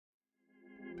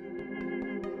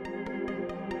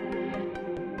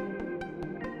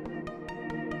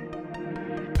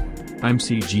I'm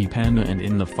CG Panda, and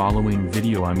in the following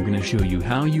video I'm gonna show you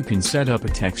how you can set up a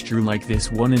texture like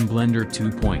this one in Blender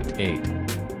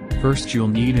 2.8. First you'll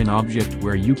need an object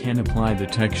where you can apply the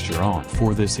texture on.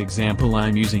 For this example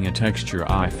I'm using a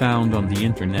texture I found on the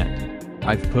internet.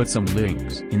 I've put some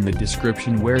links in the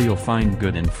description where you'll find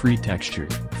good and free texture.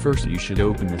 First you should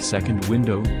open the second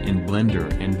window in Blender,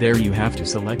 and there you have to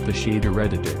select the shader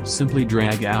editor. Simply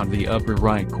drag out the upper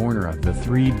right corner of the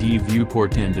 3D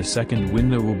viewport and the second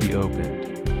window will be opened.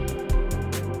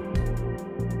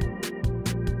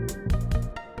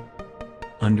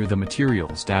 Under the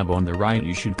Materials tab on the right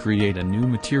you should create a new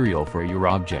material for your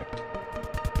object.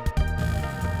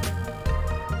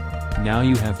 Now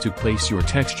you have to place your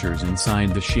textures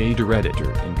inside the shader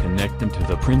editor and connect them to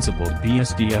the principled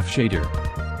BSDF shader.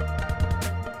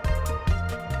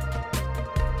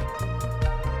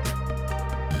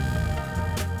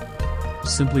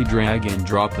 Simply drag and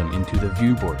drop them into the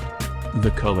viewport.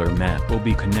 The color map will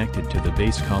be connected to the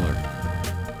base color.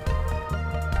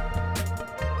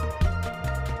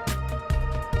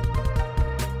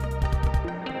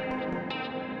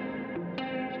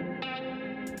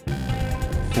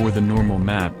 For the normal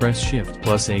map, press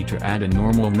Shift+A to add a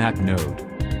normal map node.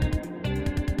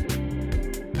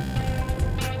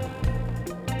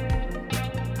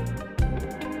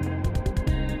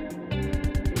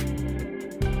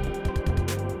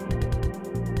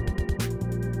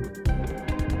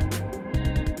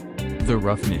 The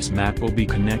roughness map will be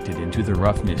connected into the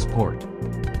roughness port.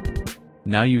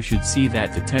 Now you should see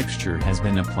that the texture has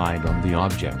been applied on the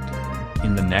object.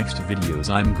 In the next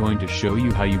videos I'm going to show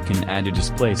you how you can add a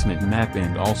displacement map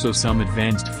and also some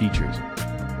advanced features.